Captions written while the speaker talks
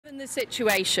Given the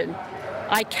situation,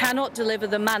 I cannot deliver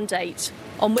the mandate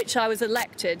on which I was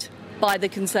elected by the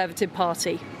Conservative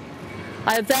Party.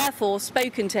 I have therefore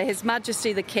spoken to His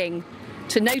Majesty the King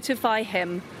to notify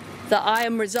him that I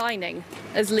am resigning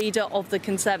as leader of the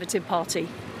Conservative Party.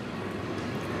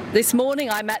 This morning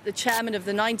I met the chairman of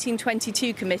the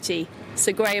 1922 committee,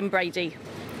 Sir Graham Brady.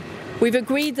 We've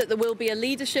agreed that there will be a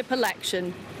leadership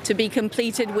election to be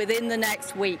completed within the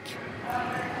next week.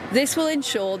 This will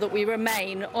ensure that we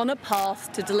remain on a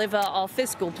path to deliver our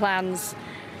fiscal plans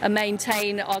and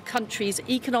maintain our country's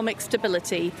economic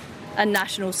stability and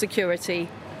national security.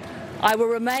 I will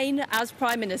remain as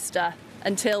Prime Minister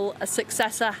until a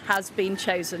successor has been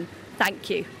chosen. Thank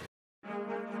you.